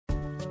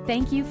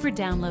Thank you for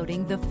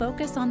downloading the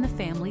Focus on the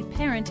Family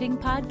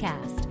Parenting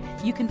Podcast.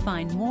 You can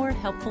find more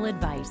helpful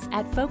advice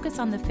at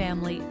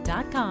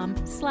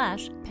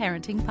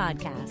focusonthefamily.com/parenting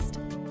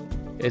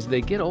podcast. As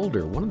they get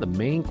older, one of the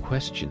main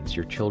questions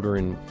your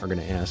children are going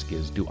to ask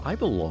is, do I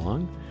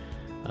belong?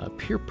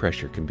 Peer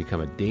pressure can become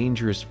a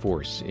dangerous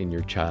force in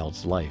your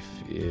child's life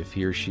if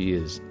he or she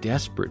is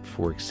desperate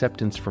for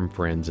acceptance from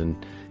friends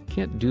and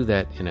can't do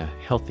that in a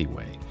healthy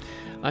way.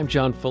 I'm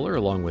John Fuller,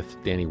 along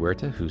with Danny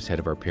Huerta, who's head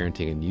of our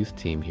parenting and youth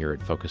team here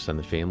at Focus on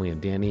the Family.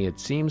 And Danny, it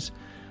seems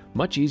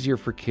much easier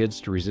for kids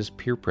to resist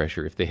peer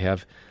pressure if they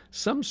have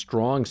some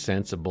strong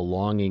sense of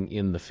belonging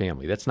in the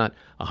family. That's not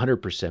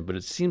 100%, but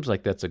it seems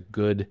like that's a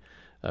good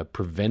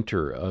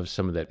preventer of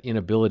some of that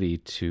inability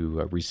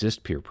to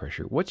resist peer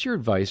pressure. What's your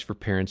advice for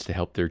parents to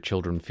help their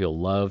children feel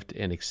loved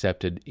and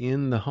accepted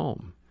in the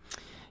home?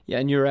 Yeah,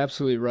 and you're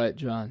absolutely right,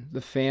 John.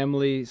 The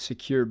family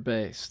secure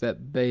base,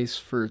 that base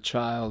for a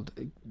child,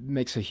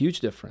 makes a huge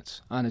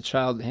difference on a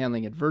child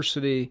handling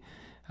adversity,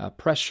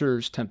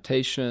 pressures,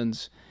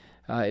 temptations.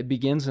 It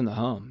begins in the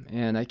home,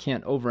 and I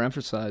can't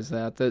overemphasize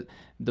that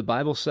the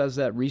Bible says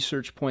that,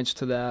 research points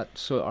to that,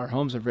 so our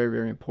homes are very,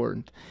 very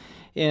important.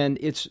 And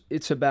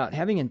it's about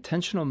having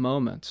intentional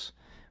moments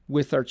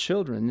with our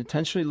children,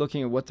 intentionally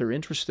looking at what they're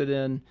interested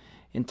in,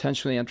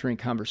 intentionally entering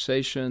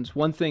conversations.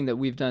 One thing that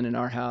we've done in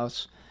our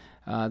house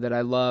that I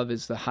love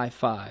is the high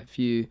five.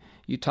 You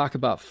talk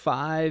about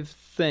 5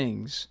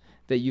 things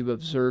that you've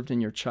observed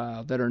in your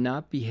child that are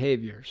not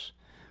behaviors.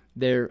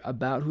 They're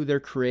about who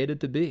they're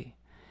created to be.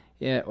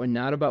 Or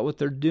not about what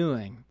they're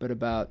doing, but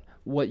about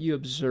what you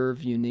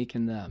observe unique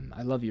in them.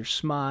 I love your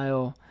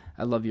smile.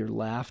 I love your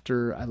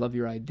laughter. I love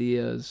your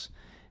ideas.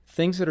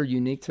 Things that are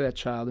unique to that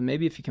child. And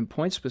maybe if you can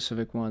point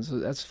specific ones,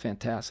 that's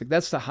fantastic.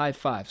 That's the high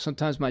five.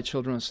 Sometimes my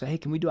children will say, hey,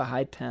 can we do a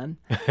high 10?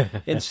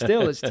 And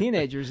still, as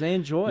teenagers, they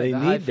enjoy the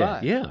high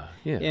five. Yeah.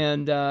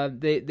 And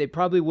they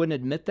probably wouldn't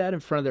admit that in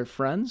front of their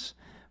friends.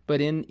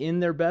 But in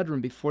their bedroom,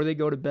 before they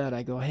go to bed,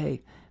 I go,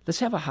 hey, let's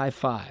have a high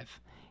five.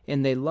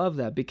 And they love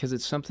that because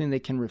it's something they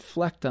can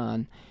reflect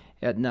on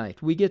at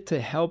night. We get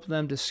to help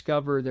them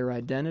discover their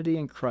identity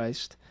in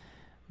Christ,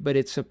 but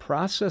it's a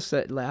process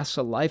that lasts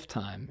a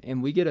lifetime,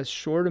 and we get a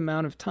short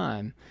amount of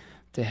time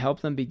to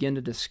help them begin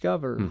to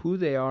discover who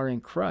they are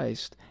in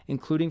Christ,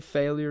 including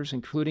failures,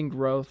 including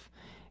growth.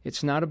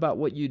 It's not about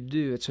what you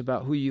do, it's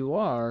about who you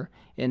are,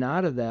 and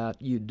out of that,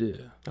 you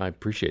do. I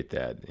appreciate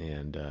that.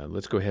 And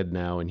let's go ahead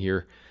now and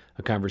hear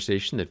a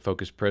conversation that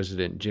Focus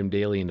President Jim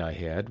Daly and I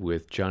had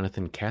with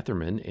Jonathan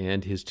Catherman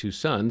and his 2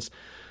 sons.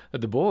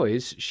 The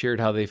boys shared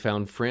how they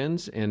found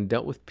friends and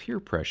dealt with peer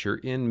pressure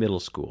in middle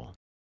school.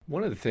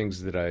 One of the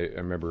things that I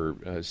remember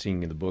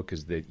seeing in the book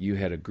is that you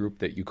had a group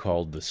that you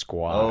called the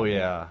Squad. Oh,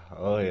 yeah.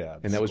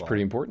 And that was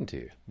pretty important to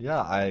you.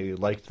 Yeah, I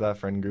liked that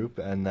friend group,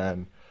 and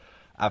then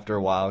after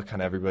a while,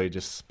 kind of everybody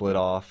just split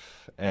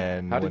off.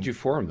 And how did you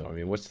form, though? I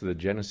mean, what's the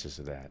genesis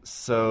of that?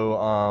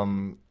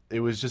 So it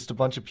was just a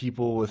bunch of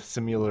people with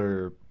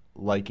similar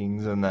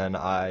likings, and then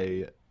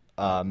I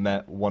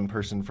met one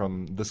person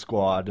from the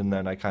Squad, and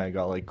then I kind of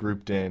got like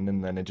grouped in,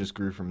 and then it just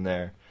grew from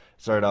there.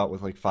 Started out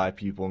with like 5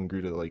 people and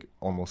grew to like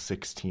almost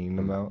 16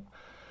 amount.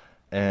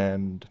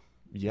 And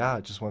yeah,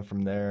 it just went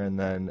from there. And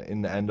then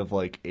in the end of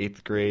like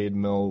 8th grade,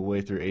 middle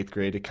way through 8th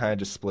grade, it kind of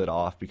just split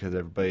off because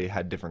everybody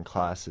had different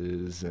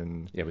classes.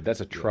 And yeah, but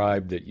that's a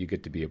tribe that you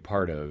get to be a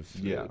part of.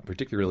 Yeah.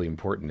 Particularly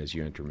important as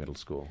you enter middle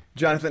school.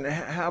 Jonathan,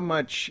 how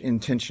much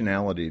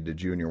intentionality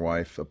did you and your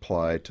wife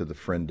apply to the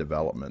friend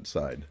development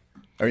side?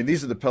 I mean,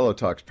 these are the pillow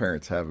talks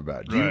parents have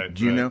about. Do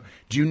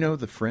you know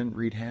the friend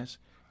Reed has?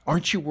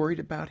 Aren't you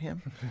worried about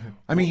him?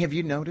 I mean, have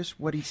you noticed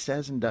what he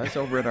says and does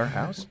over at our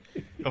house?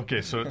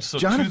 Okay, so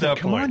Jonathan, to that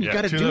come point, on, you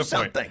got to do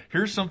something. Point.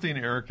 Here's something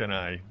Eric and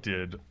I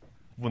did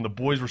when the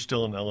boys were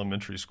still in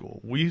elementary school.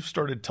 We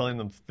started telling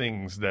them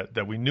things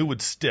that we knew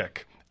would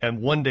stick,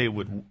 and one day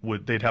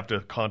they'd have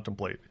to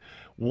contemplate.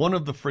 One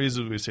of the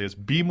phrases we say is,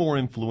 be more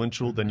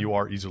influential than you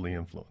are easily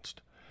influenced.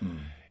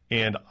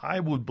 And I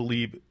would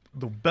believe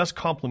the best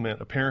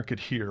compliment a parent could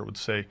hear would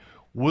say,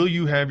 will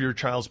you have your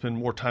child spend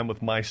more time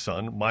with my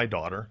son, my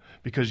daughter,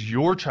 because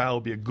your child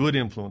will be a good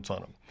influence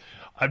on him?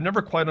 I've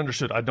never quite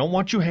understood. I don't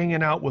want you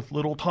hanging out with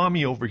little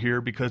Tommy over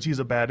here because he's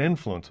a bad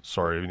influence.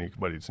 Sorry,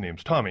 anybody's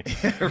name's Tommy.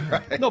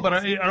 Right. No, but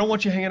I don't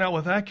want you hanging out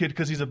with that kid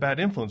because he's a bad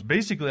influence.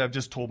 Basically, I've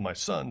just told my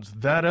sons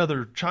that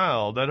other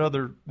child, that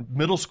other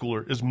middle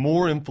schooler is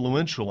more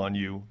influential on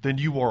you than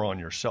you are on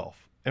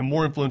yourself, and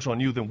more influential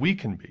on you than we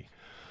can be.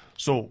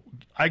 So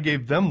I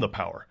gave them the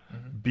power.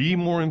 Be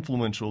more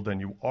influential than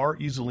you are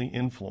easily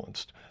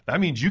influenced. That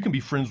means you can be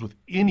friends with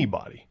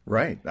anybody.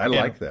 Right. I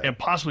like that. And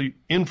possibly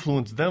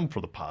influence them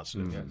for the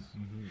positive. Yes.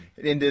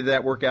 And did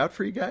that work out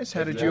for you guys?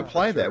 How did you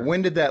apply that?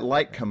 When did that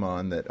light come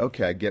on that,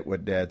 okay, I get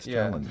what Dad's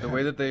telling me? The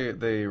way that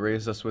they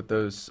raised us with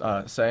those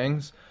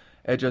sayings,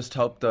 it just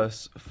helped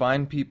us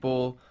find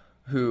people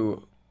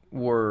who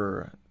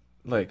were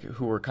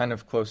kind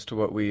of close to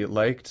what we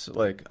liked.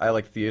 Like, I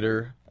like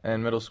theater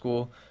in middle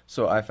school,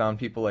 so I found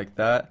people like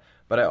that.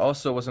 but I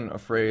also wasn't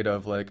afraid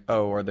of like,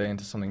 oh, are they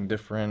into something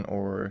different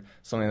or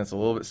something that's a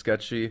little bit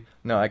sketchy?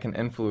 No, I can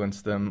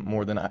influence them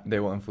more than they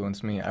will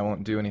influence me. I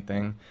won't do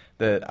anything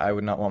that I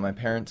would not want my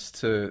parents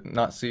to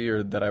not see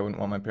or that I wouldn't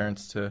want my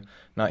parents to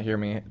not hear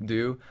me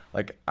do.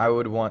 Like, I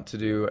would want to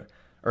do,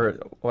 or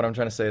what I'm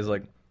trying to say is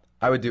like,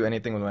 I would do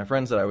anything with my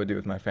friends that I would do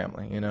with my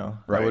family, you know?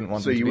 Right. I wouldn't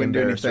want so them to you be wouldn't do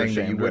embarrassed or anything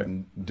that you ashamed, right?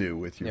 wouldn't do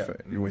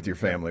with your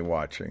family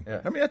watching.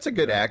 Yeah. I mean, that's a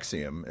good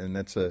axiom, and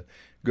that's a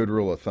good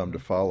rule of thumb to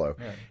follow.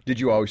 Yeah. Did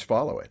you always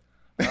follow it?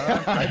 Did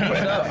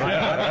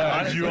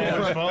you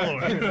always follow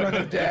it? In front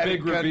of Dad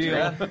Big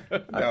reveal.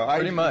 No,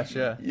 Pretty much,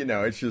 yeah. You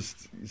know, it's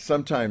just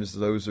sometimes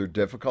those are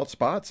difficult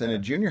spots. And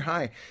in junior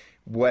high,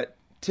 what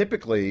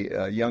typically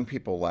young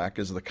people lack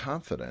is the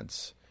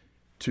confidence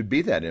to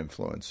be that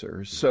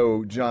influencer.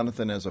 So,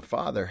 Jonathan, as a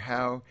father,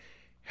 how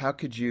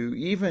could you,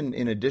 even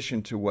in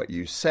addition to what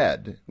you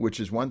said, which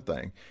is one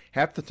thing,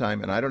 half the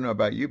time, and I don't know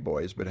about you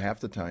boys, but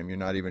half the time you're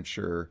not even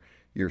sure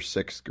your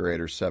 6th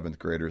graders, 7th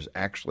graders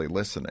actually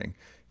listening.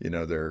 You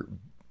know, they're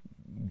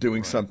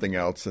doing something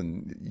else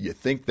and you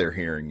think they're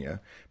hearing you.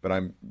 But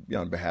I'm,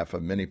 on behalf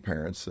of many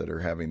parents that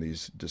are having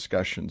these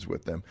discussions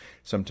with them,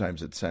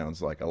 sometimes it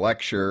sounds like a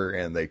lecture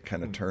and they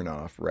kind of turn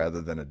off rather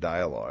than a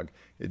dialogue.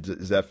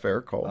 Is that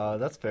fair, Cole?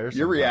 That's fair.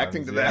 You're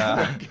reacting to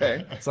that?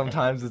 Okay.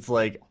 Sometimes it's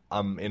like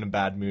I'm in a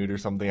bad mood or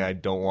something. I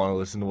don't want to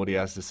listen to what he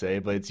has to say,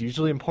 but it's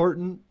usually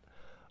important.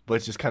 But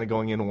it's just kind of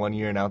going in one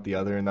ear and out the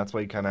other, and that's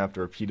why you kind of have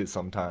to repeat it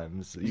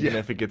sometimes. Even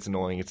if it gets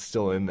annoying, it's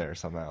still in there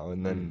somehow,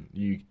 and then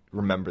you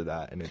remember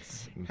that, and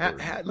it's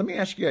important. Let me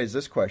ask you guys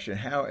this question.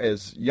 How,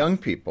 as young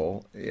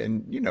people,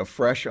 and, you know,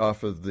 fresh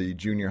off of the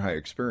junior high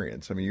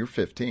experience, I mean, you're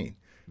 15,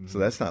 so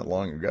that's not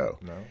long ago.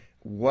 No.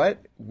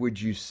 What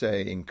would you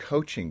say in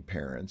coaching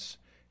parents,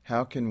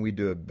 how can we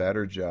do a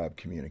better job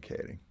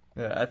communicating?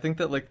 Yeah, I think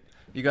that, like,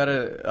 you got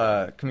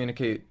to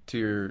communicate to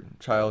your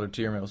child or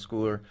to your middle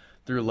schooler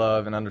through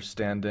love and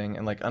understanding,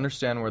 and like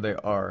understand where they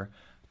are.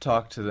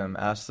 Talk to them,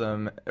 ask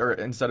them, or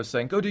instead of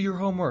saying, go do your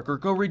homework or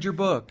go read your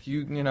book,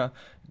 you know,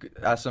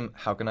 ask them,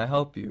 how can I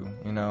help you?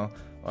 You know,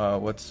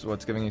 what's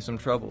giving you some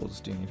troubles?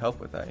 Do you need help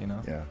with that? You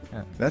know? Yeah.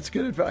 That's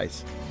good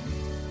advice.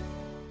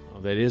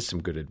 Well, that is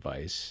some good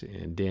advice.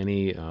 And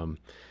Danny,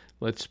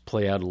 let's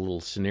play out a little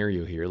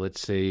scenario here.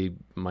 Let's say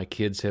my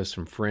kids have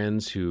some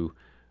friends who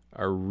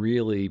are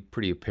really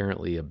pretty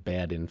apparently a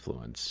bad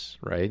influence,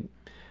 right?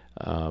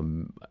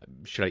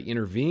 Should I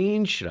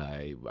intervene?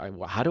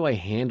 How do I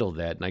handle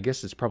that? And I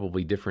guess it's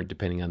probably different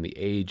depending on the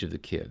age of the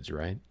kids,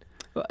 right?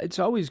 Well, it's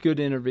always good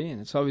to intervene.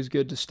 It's always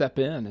good to step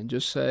in and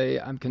just say,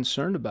 I'm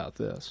concerned about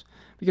this.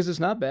 Because it's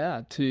not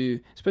bad to,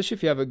 especially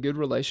if you have a good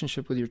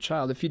relationship with your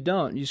child. If you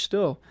don't, you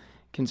still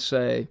can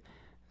say,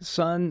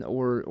 son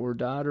or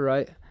daughter,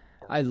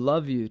 I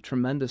love you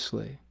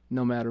tremendously,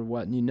 no matter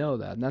what, and you know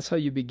that. And that's how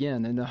you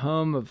begin. In a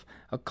home of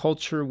a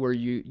culture where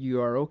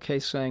you are okay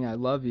saying I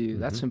love you,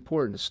 that's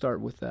important to start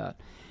with that.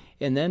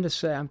 And then to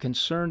say I'm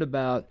concerned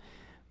about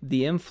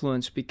the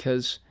influence,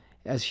 because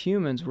as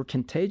humans, we're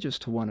contagious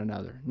to one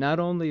another, not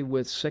only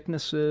with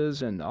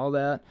sicknesses and all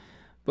that,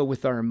 but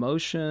with our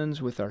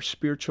emotions, with our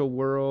spiritual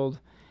world.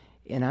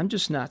 And I'm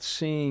just not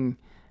seeing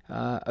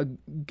a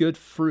good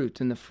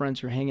fruit in the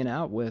friends you're hanging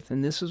out with.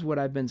 And this is what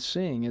I've been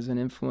seeing as an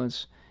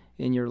influence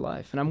in your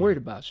life, and I'm worried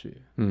about you.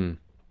 Mm-hmm.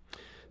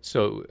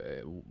 So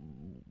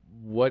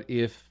what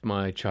if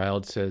my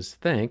child says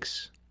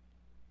thanks,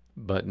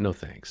 but no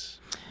thanks?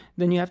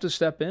 Then you have to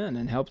step in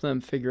and help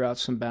them figure out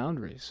some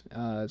boundaries,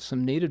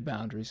 some needed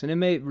boundaries. And it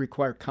may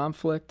require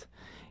conflict.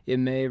 It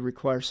may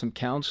require some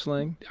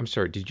counseling. I'm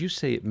sorry, did you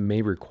say it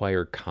may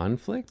require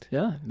conflict?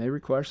 Yeah, it may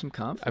require some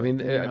conflict. I mean,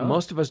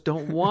 most of us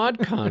don't want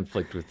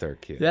conflict with our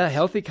kids. Yeah,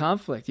 healthy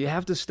conflict. You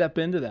have to step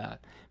into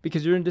that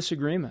because you're in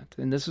disagreement.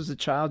 And this is the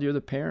child, you're the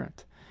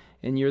parent.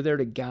 And you're there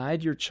to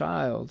guide your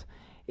child.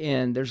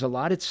 And there's a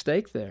lot at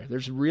stake there.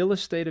 There's real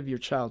estate of your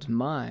child's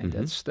mind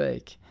at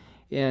stake.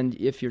 And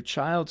if your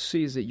child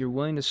sees that you're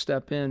willing to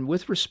step in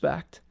with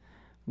respect,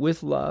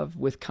 with love,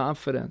 with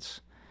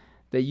confidence,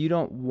 that you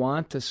don't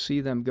want to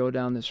see them go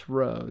down this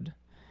road,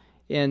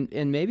 and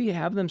maybe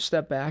have them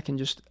step back and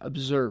just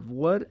observe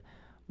what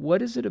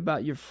is it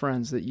about your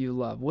friends that you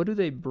love? What do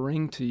they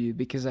bring to you?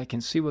 Because I can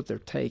see what they're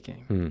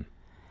taking.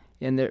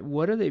 And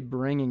what are they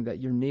bringing that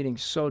you're needing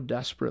so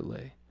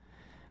desperately?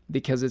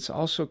 Because it's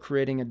also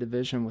creating a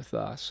division with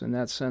us, and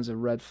that sends a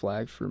red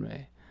flag for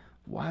me.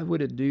 Why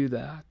would it do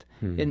that?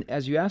 And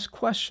as you ask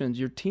questions,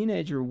 your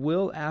teenager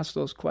will ask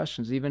those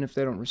questions, even if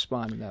they don't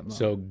respond in that moment.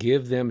 So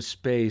give them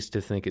space to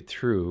think it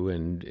through.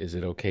 And is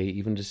it okay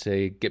even to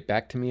say, get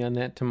back to me on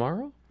that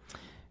tomorrow?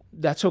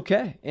 That's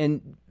okay.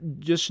 And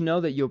just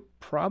know that you'll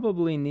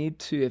probably need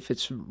to, if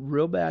it's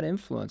real bad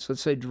influence,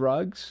 let's say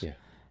drugs,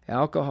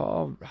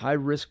 alcohol,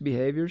 high-risk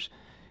behaviors,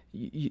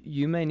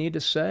 you may need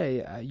to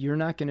say, you're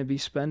not going to be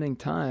spending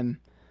time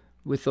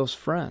with those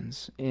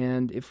friends.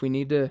 And if we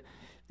need to...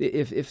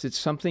 If it's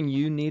something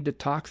you need to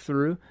talk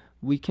through,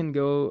 we can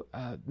go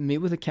meet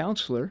with a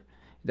counselor.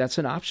 That's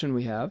an option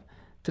we have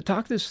to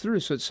talk this through.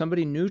 So it's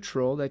somebody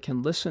neutral that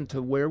can listen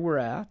to where we're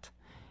at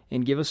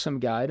and give us some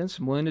guidance.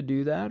 I'm willing to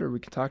do that, or we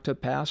can talk to a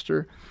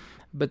pastor.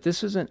 But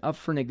this isn't up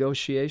for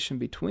negotiation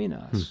between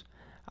us.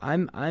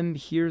 I'm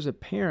here as a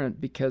parent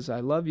because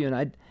I love you,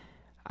 and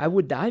I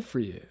would die for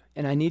you,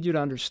 and I need you to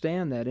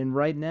understand that. And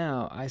right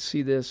now, I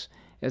see this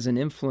as an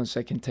influence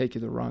that can take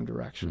you the wrong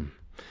direction.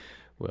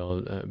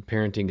 Well,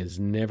 parenting is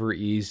never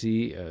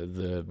easy.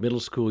 The middle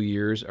school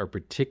years are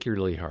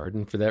particularly hard,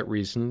 and for that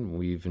reason,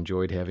 we've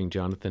enjoyed having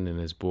Jonathan and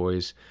his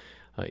boys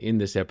in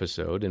this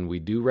episode, and we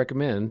do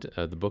recommend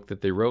the book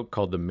that they wrote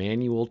called The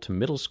Manual to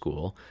Middle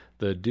School,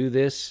 the Do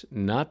This,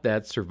 Not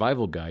That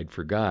Survival Guide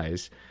for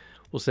Guys.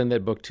 We'll send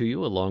that book to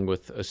you along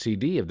with a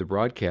CD of the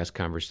broadcast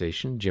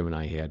conversation Jim and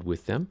I had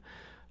with them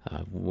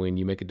when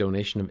you make a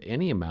donation of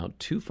any amount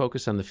to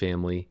Focus on the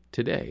Family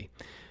today.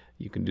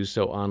 You can do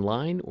so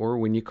online or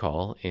when you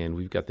call, and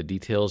we've got the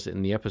details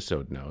in the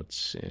episode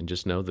notes. And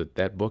just know that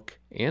that book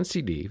and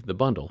CD, the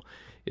bundle,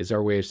 is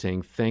our way of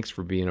saying thanks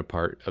for being a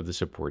part of the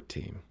support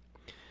team.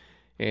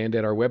 And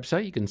at our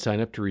website, you can sign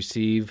up to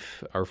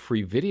receive our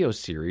free video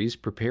series,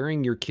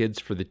 Preparing Your Kids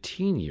for the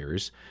Teen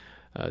Years.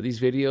 These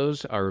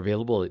videos are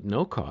available at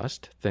no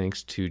cost,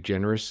 thanks to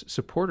generous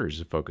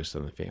supporters of Focus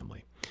on the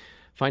Family.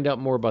 Find out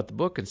more about the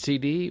book and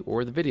CD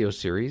or the video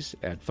series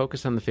at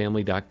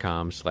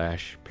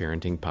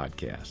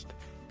focusonthefamily.com/parentingpodcast.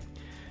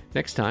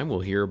 Next time,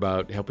 we'll hear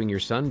about helping your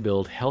son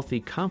build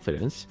healthy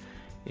confidence.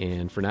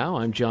 And for now,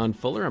 I'm John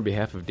Fuller on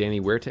behalf of Danny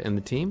Huerta and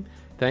the team.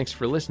 Thanks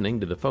for listening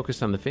to the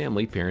Focus on the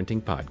Family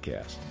Parenting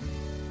Podcast.